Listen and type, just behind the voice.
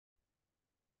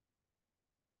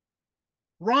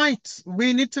Right,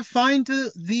 we need to find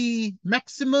the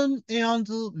maximum and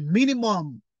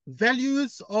minimum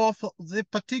values of the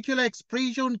particular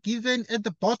expression given at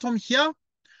the bottom here.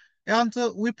 And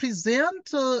we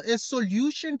present a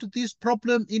solution to this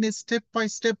problem in a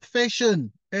step-by-step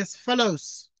fashion as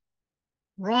follows.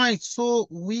 Right, so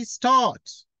we start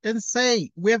and say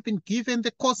we have been given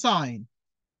the cosine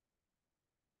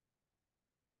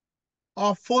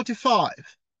of 45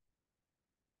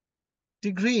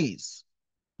 degrees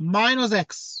minus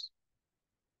x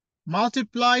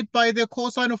multiplied by the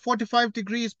cosine of 45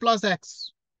 degrees plus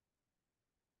x.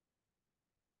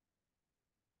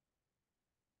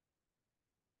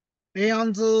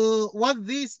 And what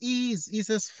this is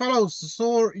as follows.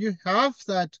 So you have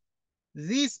that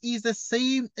this is the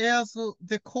same as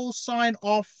the cosine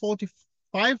of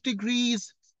 45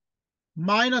 degrees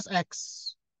minus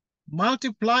x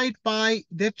multiplied by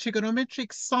the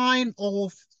trigonometric sine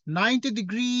of 90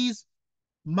 degrees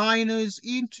minus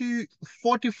into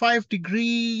 45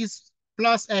 degrees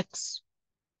plus x.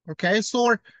 Okay,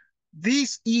 so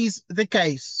this is the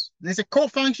case. There's a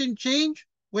cofunction change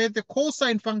where the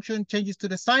cosine function changes to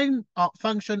the sine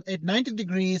function at 90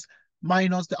 degrees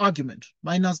minus the argument,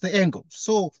 minus the angle.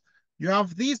 So you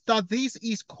have this, that this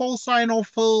is cosine of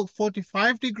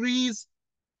 45 degrees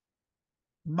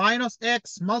minus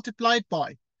x multiplied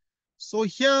by. So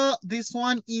here, this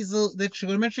one is the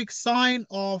trigonometric sine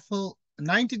of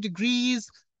 90 degrees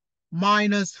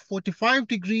minus 45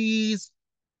 degrees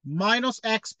minus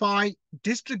x by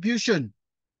distribution.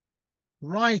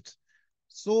 Right.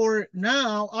 So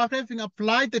now, after having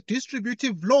applied the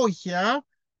distributive law here,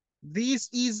 this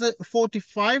is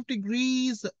 45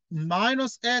 degrees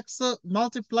minus x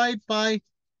multiplied by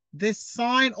the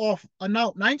sine of,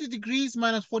 now 90 degrees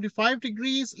minus 45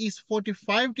 degrees is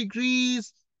 45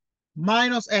 degrees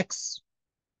minus x,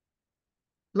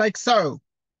 like so.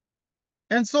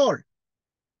 And so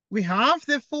we have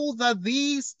therefore that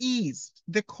this is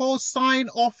the cosine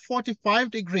of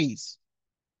 45 degrees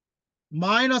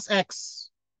minus x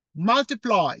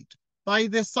multiplied by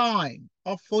the sine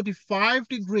of 45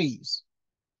 degrees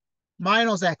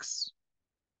minus x.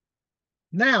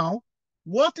 Now,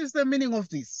 what is the meaning of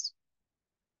this?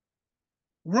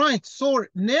 Right, so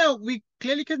now we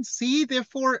clearly can see,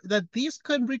 therefore, that this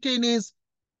can be written as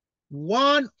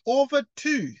 1 over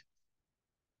 2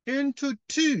 into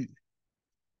 2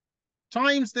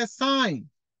 times the sine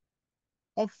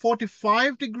of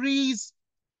 45 degrees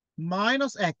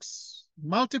minus x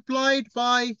multiplied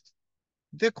by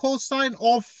the cosine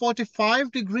of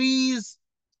 45 degrees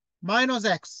minus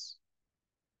x,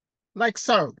 like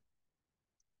so.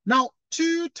 Now,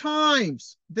 2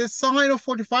 times the sine of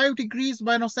 45 degrees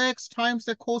minus x times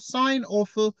the cosine of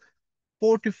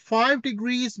 45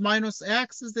 degrees minus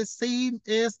x is the same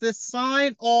as the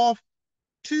sine of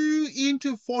 2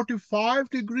 into 45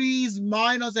 degrees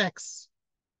minus x.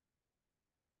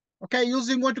 Okay,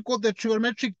 using what we call the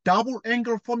trigonometric double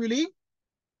angle formulae,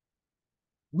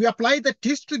 we apply the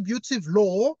distributive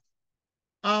law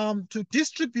to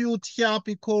distribute here,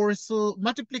 because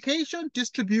multiplication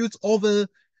distributes over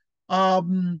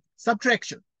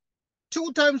subtraction.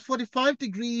 2 times 45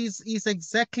 degrees is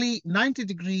exactly 90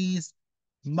 degrees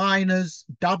minus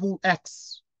double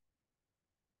x.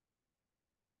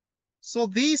 So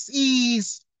this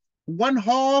is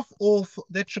 1/2 of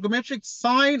the trigonometric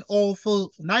sine of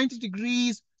 90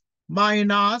 degrees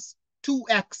minus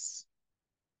 2x.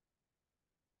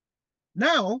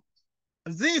 Now,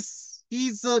 this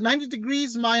is 90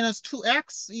 degrees minus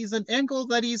 2x is an angle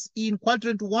that is in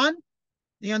quadrant 1.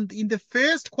 And in the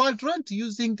first quadrant,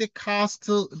 using the cast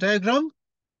diagram,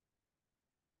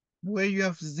 where you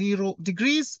have 0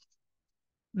 degrees,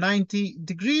 90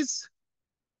 degrees,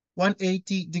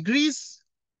 180 degrees,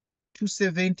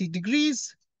 270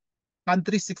 degrees, and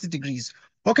 360 degrees.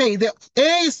 Okay, the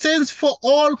A stands for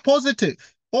all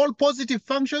positive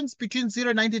functions between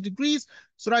 0 and 90 degrees,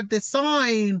 so that the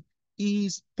sign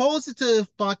is positive,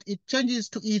 but it changes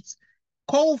to its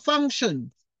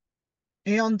co-function.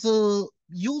 And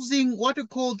using what we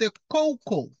call the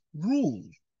COCO rule,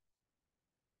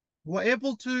 we're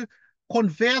able to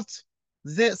convert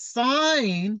the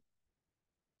sine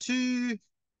to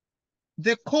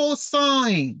the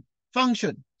cosine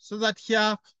function, so that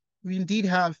here we indeed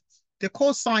have the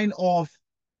cosine of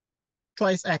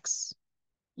twice x,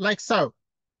 like so.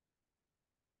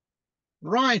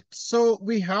 Right, so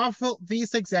we have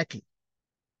this exactly.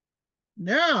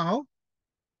 Now,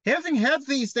 having had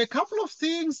these, there are a couple of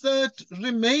things that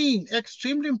remain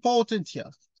extremely important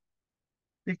here.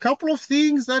 A couple of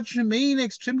things that remain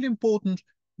extremely important.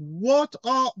 What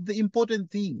are the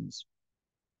important things?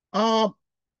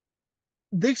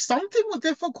 there's something we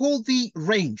therefore call the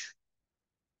range.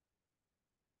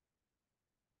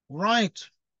 Right,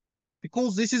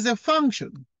 because this is a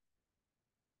function.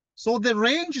 So the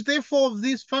range, therefore, of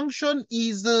this function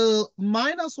is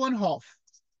minus 1/2.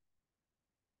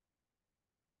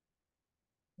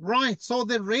 Right, so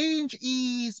the range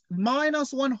is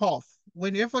minus 1/2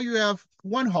 whenever you have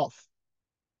 1/2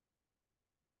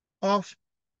 of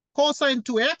cosine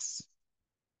 2x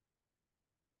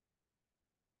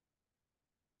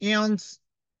and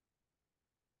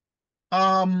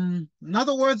in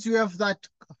other words, you have that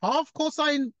half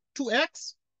cosine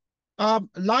 2x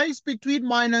lies between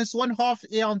minus 1/2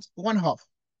 and 1/2.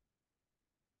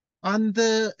 And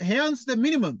hence the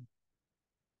minimum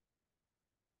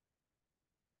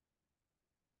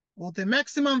or the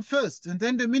maximum first and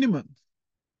then the minimum.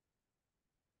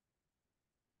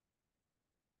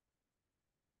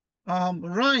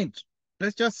 Right.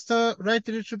 Let's just write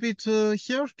a little bit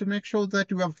here to make sure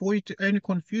that we avoid any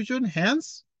confusion.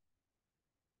 Hence,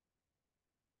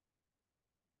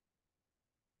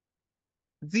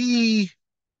 the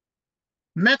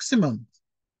maximum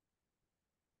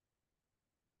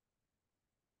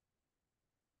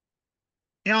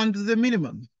and the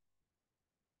minimum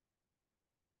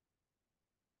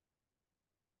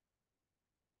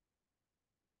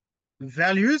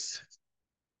values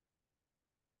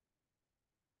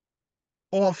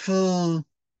of the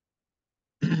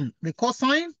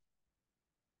cosine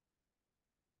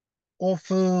of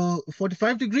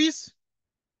 45 degrees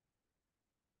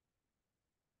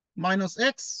minus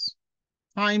x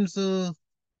times the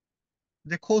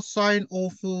cosine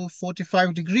of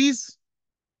 45 degrees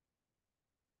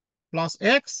plus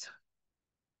x,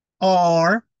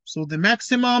 or so the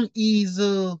maximum is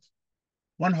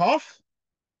 1/2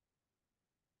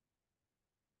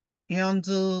 and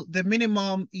the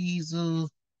minimum is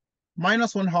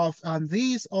minus 1/2, and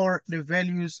these are the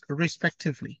values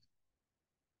respectively.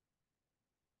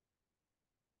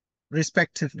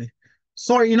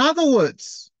 So in other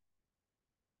words,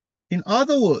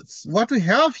 what we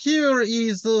have here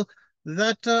is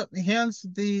that hence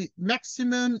the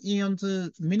maximum and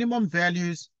minimum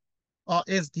values are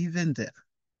as given there,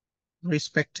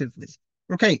 respectively.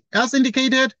 Okay, as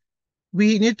indicated,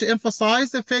 we need to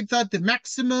emphasize the fact that the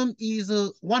maximum is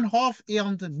 1/2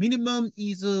 and the minimum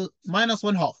is minus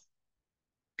 1/2.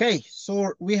 Okay,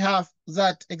 so we have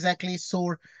that exactly.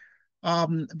 So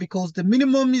because the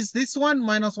minimum is this one,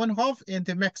 minus 1/2, and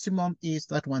the maximum is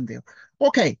that one there.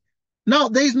 Okay, now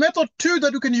there is method 2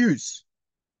 that you can use,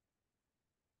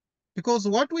 because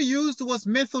what we used was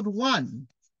method 1.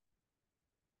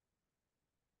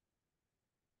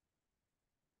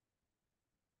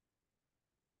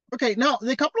 Okay, now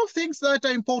there are a couple of things that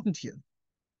are important here.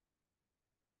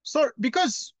 So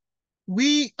because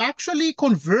we actually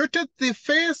converted the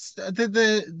first,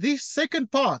 this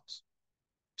second part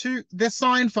to the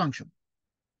sine function.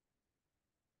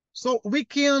 So we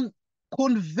can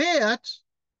convert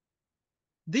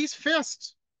this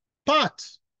first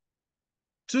part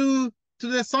to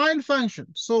the sine function.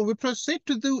 So we proceed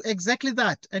to do exactly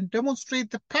that and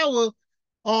demonstrate the power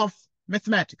of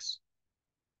mathematics.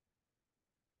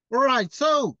 All right,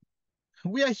 so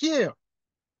we are here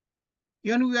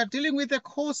and we are dealing with the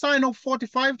cosine of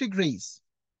 45 degrees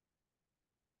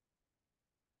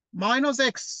minus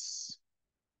x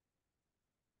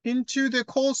into the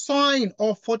cosine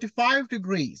of 45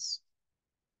 degrees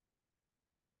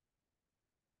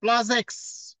plus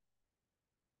x.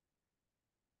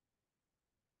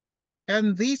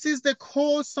 And this is the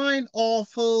cosine of,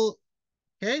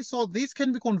 okay, so this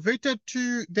can be converted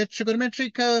to the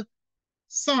trigonometric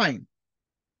sine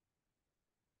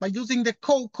by using the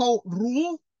co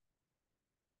rule.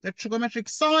 The trigonometric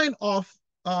sine of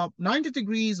 90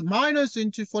 degrees minus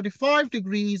into 45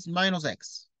 degrees minus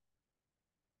x.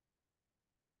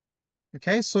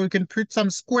 Okay, so you can put some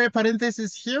square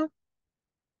parentheses here,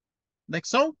 like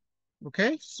so.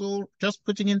 Okay, so just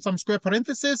putting in some square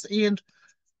parentheses, and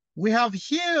we have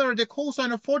here the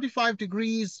cosine of 45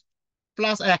 degrees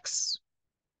plus x.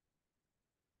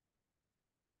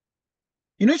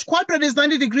 In which quadrant is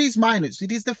 90 degrees minus?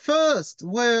 It is the first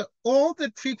where all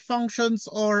the trig functions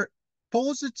are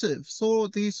positive. So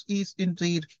this is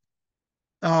indeed,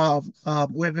 we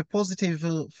have a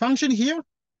positive function here.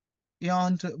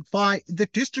 And by the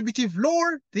distributive law,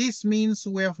 this means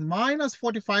we have minus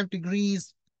 45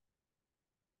 degrees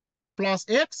plus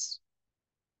x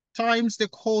times the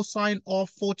cosine of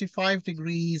 45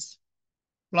 degrees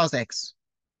plus x.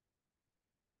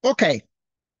 Okay.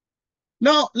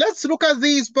 Now let's look at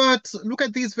these, but look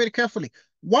at these very carefully.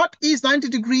 What is 90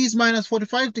 degrees minus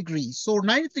 45 degrees? So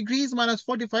 90 degrees minus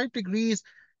 45 degrees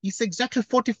is exactly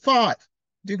 45.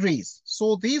 degrees.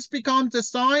 So this becomes the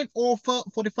sine of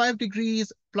 45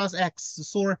 degrees plus x.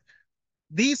 So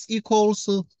this equals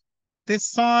the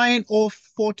sine of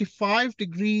 45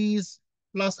 degrees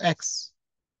plus x.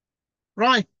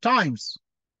 Right, times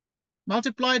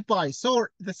multiplied by. So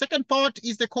the second part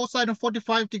is the cosine of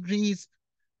 45 degrees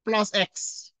plus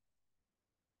x.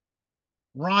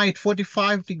 Right,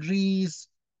 45 degrees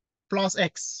plus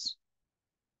x.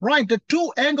 Right, the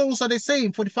two angles are the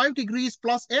same, 45 degrees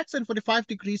plus x and 45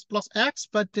 degrees plus x,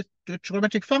 but the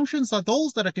trigonometric functions are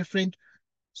those that are different.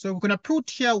 So we're going to put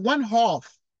here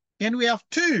 1/2, and we have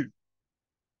 2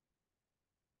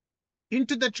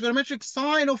 into the trigonometric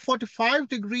sine of 45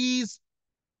 degrees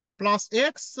plus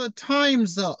x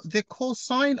times the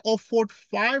cosine of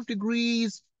 45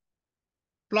 degrees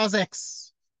plus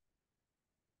x.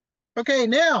 Okay,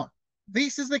 now,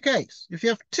 this is the case. If you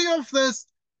have 2 of this,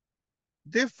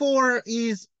 therefore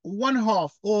is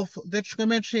 1/2 of the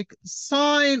trigonometric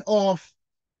sine of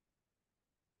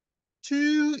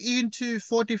 2 into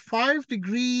 45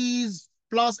 degrees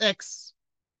plus x.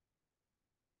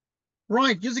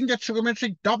 Right, using the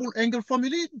trigonometric double angle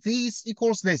formula, this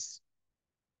equals this.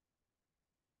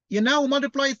 You now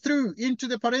multiply through into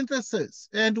the parentheses,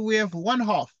 and we have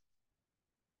 1/2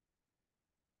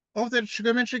 of the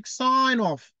trigonometric sine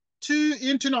of 2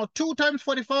 into, now 2 times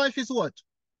 45 is what?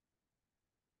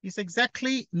 It's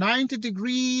exactly 90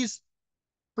 degrees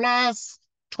plus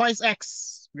twice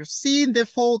x. We've seen,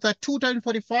 therefore, that 2 times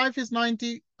 45 is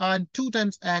 90, and 2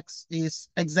 times x is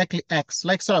exactly x,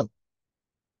 like so.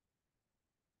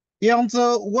 And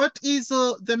what is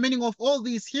the meaning of all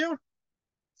these here?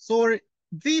 So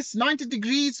this 90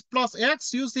 degrees plus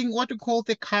x, using what we call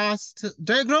the cast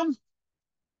diagram,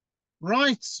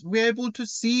 right? We're able to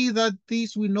see that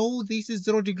this, we know this is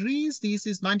 0 degrees, this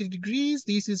is 90 degrees,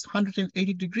 this is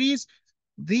 180 degrees,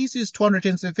 this is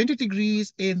 270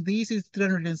 degrees, and this is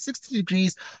 360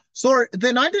 degrees. So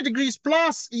the 90 degrees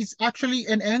plus is actually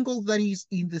an angle that is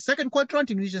in the second quadrant,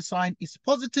 in which the sign is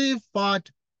positive, but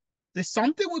there's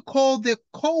something we call the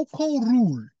Coco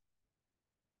rule.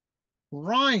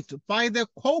 Right, by the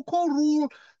Coco rule,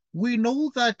 we know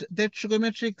that the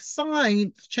trigonometric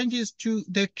sine changes to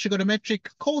the trigonometric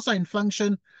cosine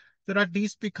function, so that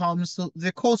this becomes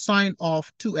the cosine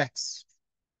of 2x,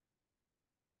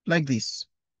 like this.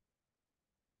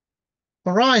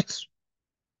 All right,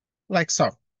 like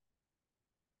so.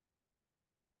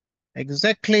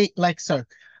 Exactly like so.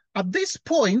 At this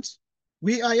point,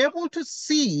 we are able to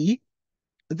see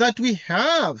that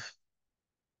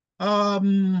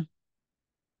um,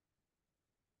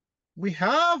 we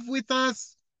have with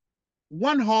us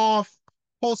 1/2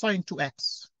 cosine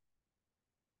 2x,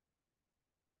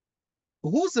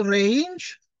 whose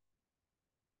range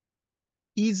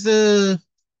is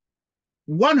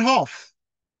 1/2.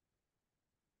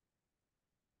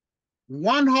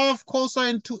 1/2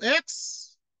 cosine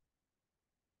 2x,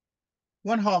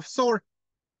 1/2. So,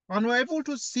 and we're able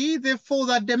to see, therefore,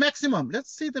 that the maximum,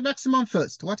 let's see the maximum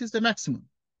first. What is the maximum?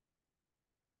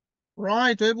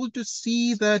 Right, we're able to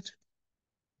see that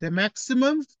the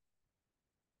maximum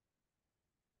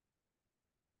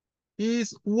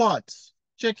is what?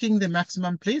 Checking the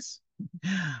maximum, please.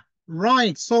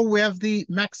 Right, so we have the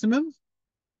maximum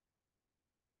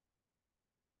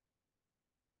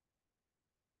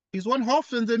is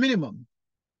 1/2, and the minimum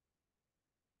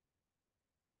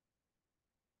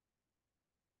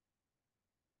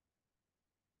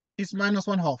is minus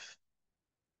 1/2.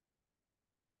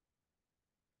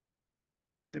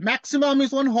 The maximum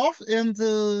is 1/2, and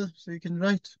so you can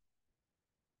write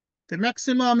the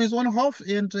maximum is 1/2,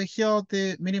 and here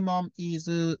the minimum is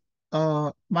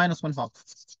minus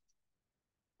 1/2.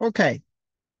 Okay,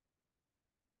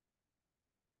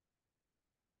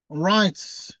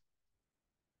 right.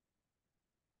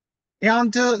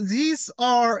 And these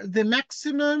are the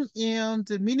maximum and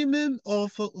the minimum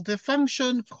of the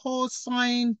function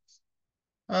cosine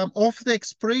of the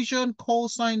expression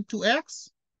cosine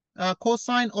 2x,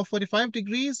 cosine of 45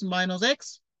 degrees minus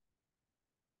x,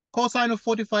 cosine of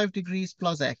 45 degrees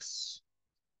plus x.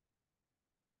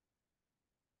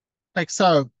 Like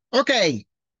so. Okay.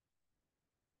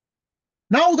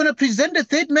 Now we're going to present the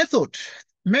third method.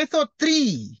 Method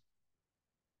 3.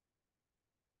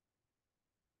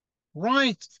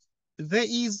 Right. There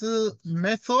is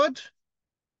method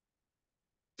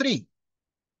 3,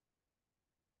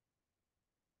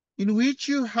 in which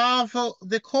you have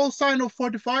the cosine of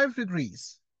 45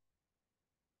 degrees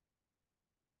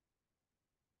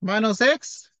minus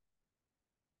x,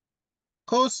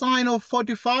 cosine of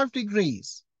 45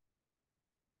 degrees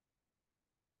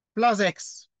plus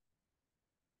x.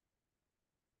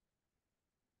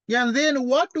 Yeah, and then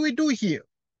what do we do here?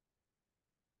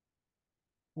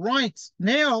 Right,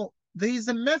 now there is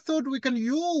a method we can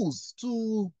use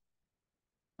to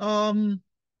find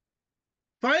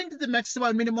the maximum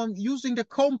and minimum using the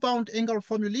compound angle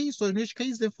formulae. So in which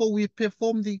case, therefore, we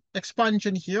perform the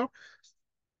expansion here,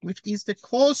 which is the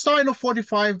cosine of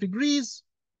 45 degrees,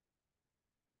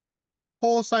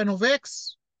 cosine of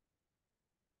x,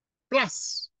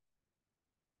 plus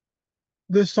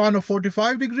the sine of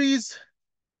 45 degrees,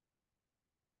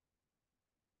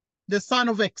 the sine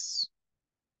of x,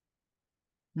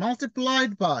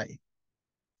 multiplied by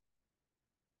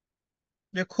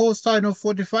the cosine of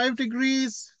 45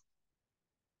 degrees,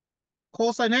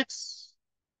 cosine x,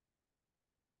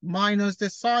 minus the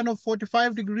sine of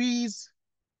 45 degrees,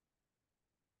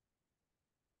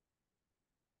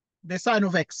 the sine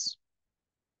of x.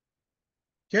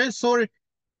 Okay, so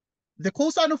the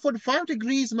cosine of 45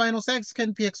 degrees minus x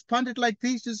can be expanded like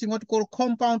this using what we call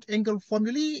compound angle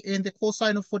formulae, and the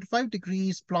cosine of 45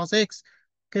 degrees plus x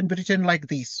can be written like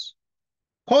this.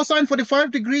 Cosine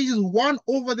 45 degrees is 1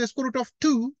 over the square root of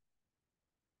 2,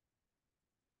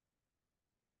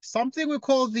 something we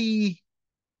call these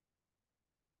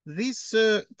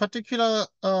particular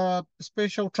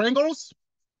special triangles.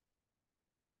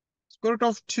 Square root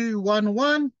of 2, 1,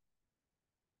 1,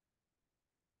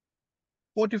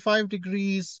 45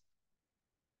 degrees,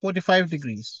 45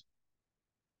 degrees.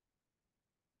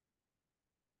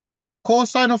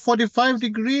 Cosine of 45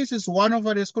 degrees is 1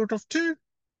 over the square root of 2.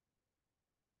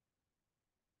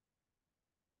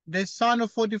 The sine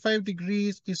of 45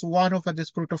 degrees is 1 over the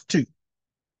square root of 2.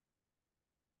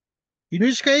 In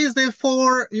which case,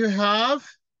 therefore, you have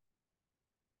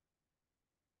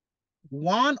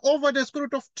 1 over the square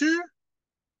root of 2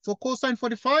 for cosine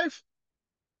 45.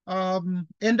 And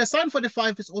the sine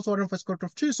 45 is also 1 over the square root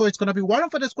of 2. So it's going to be 1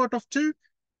 over the square root of 2,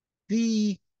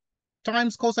 the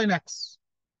times cosine x.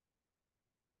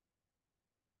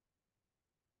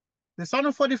 The sine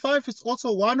of 45 is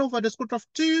also 1 over the square root of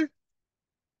 2,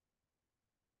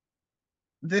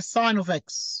 the sine of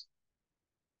x,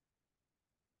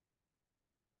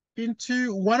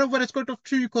 into 1 over the square root of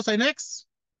 2 cosine x.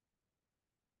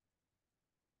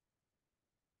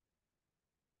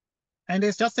 And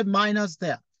there's just a minus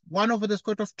there. 1 over the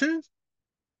square root of 2,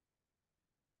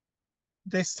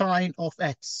 the sine of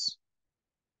x.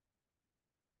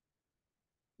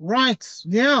 Right,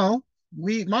 now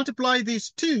we multiply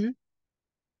these two.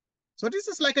 So this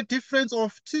is like a difference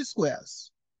of 2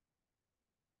 squares.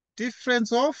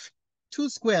 Difference of 2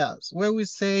 squares, where we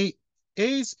say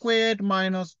a squared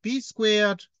minus b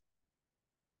squared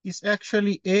is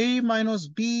actually a minus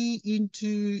b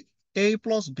into a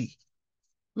plus b,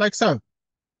 like so.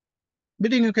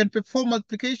 Meaning you can perform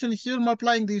multiplication here,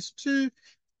 multiplying these two,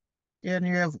 and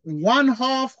you have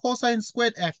 1/2 cosine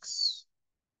squared x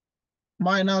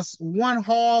minus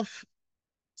 1/2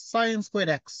 sine squared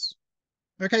x.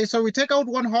 Okay, so we take out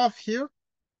 1/2 here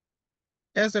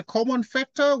as a common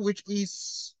factor, which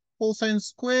is cosine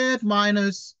squared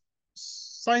minus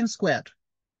sine squared.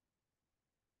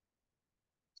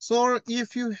 So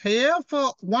if you have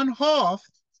 1/2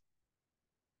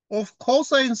 of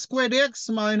cosine squared x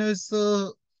minus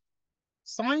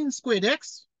sine squared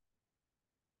x,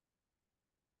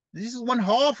 this is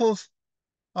 1/2 of,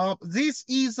 this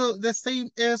is the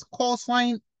same as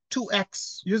cosine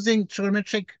 2x using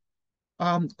trigonometric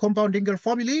compound angle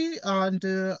formulae, and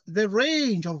the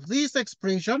range of this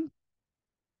expression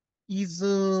is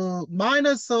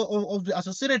minus of the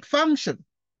associated function.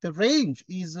 The range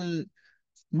is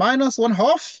minus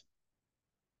 1/2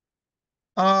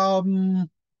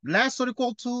 less or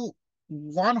equal to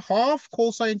 1/2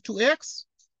 cosine 2x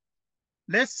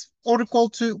less or equal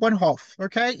to 1/2.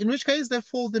 Okay, in which case,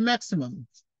 therefore, the maximum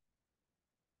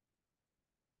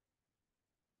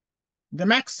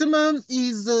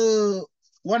is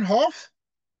 1/2,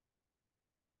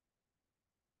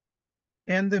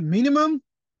 and the minimum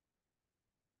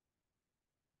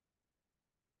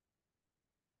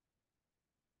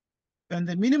and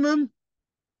the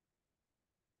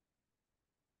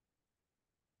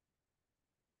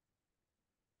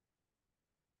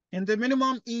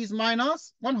minimum is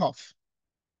minus 1/2.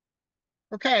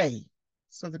 Okay,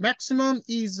 so the maximum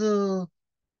is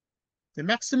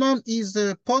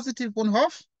positive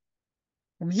 1/2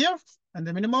 from here, and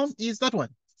the minimum is that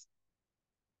one.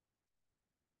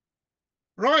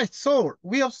 Right, so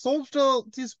we have solved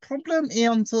this problem,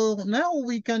 and now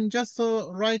we can just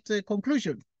write a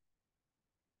conclusion.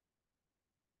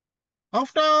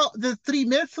 After the 3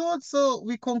 methods,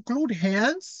 we conclude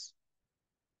hence.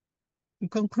 We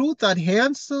conclude that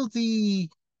hence the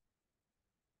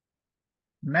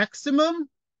maximum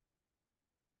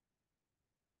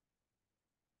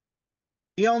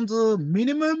and the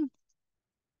minimum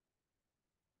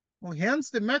Well, hence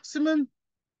the maximum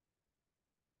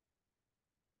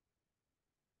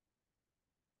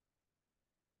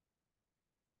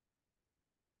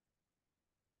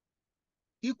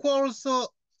equals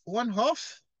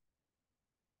 1/2,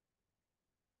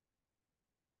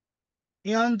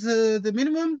 and the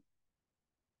minimum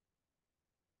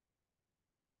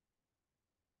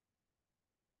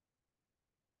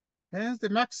hence the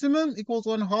maximum equals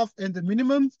 1/2, and the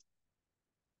minimum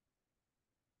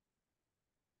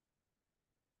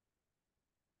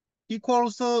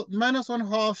equals minus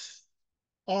 1/2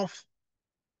 of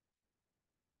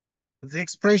the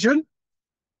expression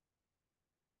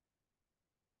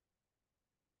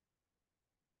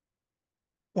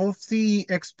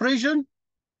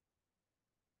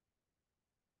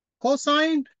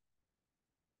cosine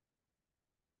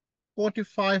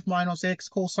 45 minus x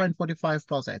cosine 45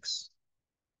 plus x.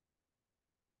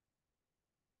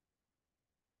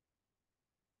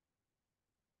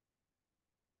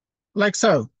 Like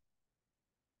so.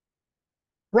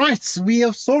 Right, we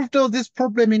have solved this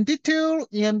problem in detail,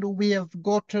 and we have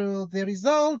got the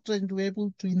result, and we're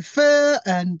able to infer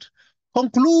and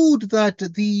conclude that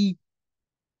the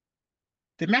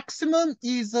maximum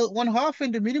is 1/2,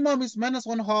 and the minimum is minus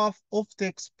 1/2 of the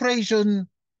expression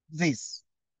this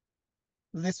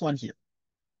one here.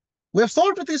 We have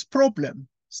solved this problem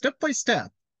step by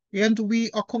step, and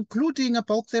we are concluding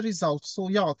about the results. So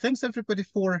yeah, thanks everybody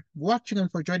for watching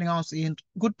and for joining us, and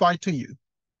goodbye to you.